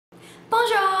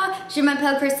je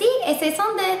m'appelle Chrissy et ce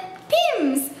sont des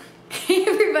Pims. Hey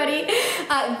everybody,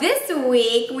 this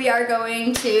week we are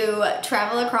going to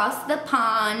travel across the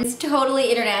pond. It's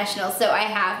totally international, so I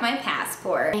have my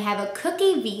passport. I have a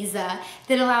cookie visa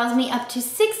that allows me up to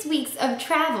 6 weeks of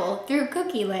travel through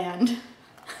Cookie Land.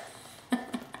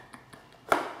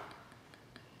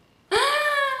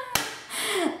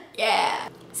 Yeah.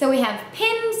 So we have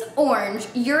Pims Orange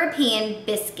European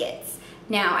Biscuits.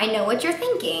 Now, I know what you're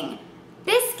thinking.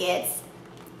 Biscuits?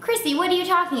 Chrissy, what are you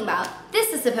talking about?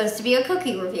 This is supposed to be a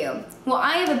cookie review. Well,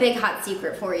 I have a big hot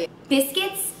secret for you.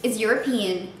 Biscuits is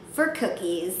European for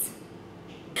cookies.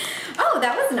 Oh,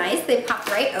 that was nice. They popped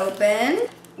right open.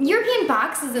 European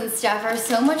boxes and stuff are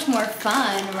so much more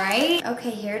fun, right?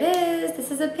 Okay, here it is. This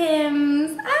is a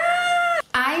Pims. Ah!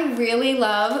 I really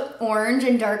love orange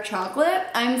and dark chocolate.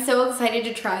 I'm so excited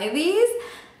to try these.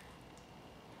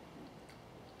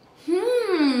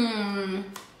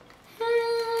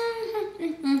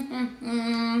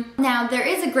 Now, there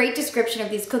is a great description of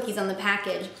these cookies on the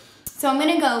package. So I'm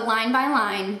gonna go line by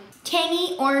line.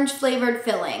 Tangy orange flavored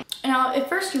filling. Now, at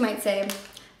first you might say,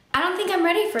 I don't think I'm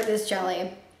ready for this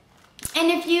jelly.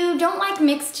 And if you don't like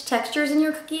mixed textures in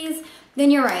your cookies,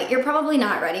 then you're right. You're probably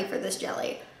not ready for this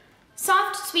jelly.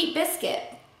 Soft, sweet biscuit.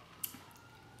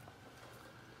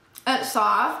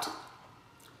 Soft.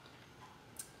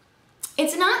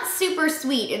 It's not super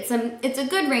sweet. It's a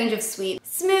good range of sweet.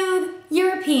 Smooth,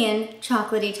 European,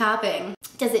 chocolatey topping.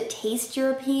 Does it taste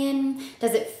European?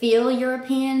 Does it feel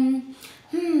European?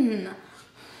 I'm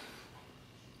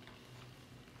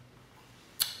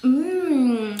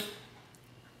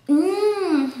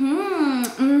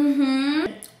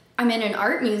in an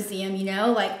art museum, you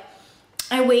know, like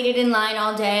I waited in line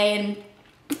all day and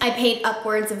I paid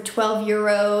upwards of 12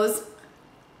 euros.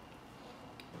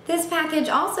 This package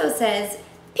also says,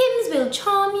 Pims will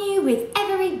charm you with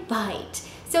every bite.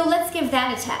 So let's give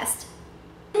that a test.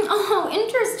 Oh,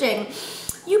 interesting.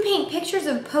 You paint pictures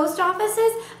of post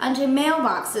offices onto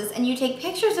mailboxes and you take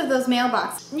pictures of those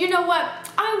mailboxes. You know what?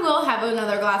 I will have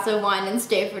another glass of wine and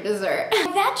stay for dessert.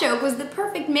 That joke was the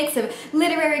perfect mix of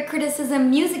literary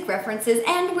criticism, music references,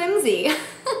 and whimsy.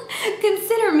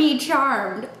 Consider me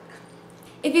charmed.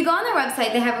 If you go on their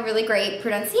website, they have a really great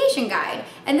pronunciation guide,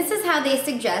 and this is how they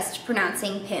suggest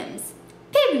pronouncing Pims.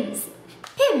 Pims,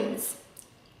 Pims,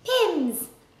 Pims,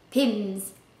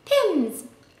 Pims, Pims.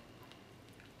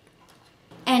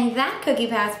 And that cookie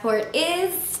passport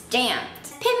is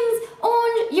stamped. Pims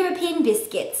Orange European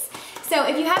Biscuits. So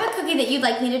if you have a cookie that you'd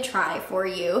like me to try for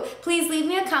you, please leave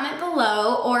me a comment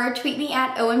below or tweet me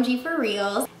at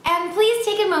OMG4Reals. And please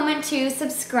take a moment to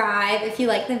subscribe if you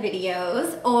like the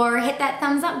videos or hit that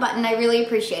thumbs up button. I really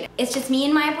appreciate it. It's just me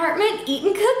in my apartment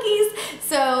eating cookies.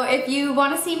 So if you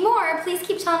want to see more, please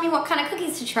keep telling me what kind of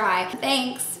cookies to try.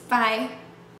 Thanks. Bye.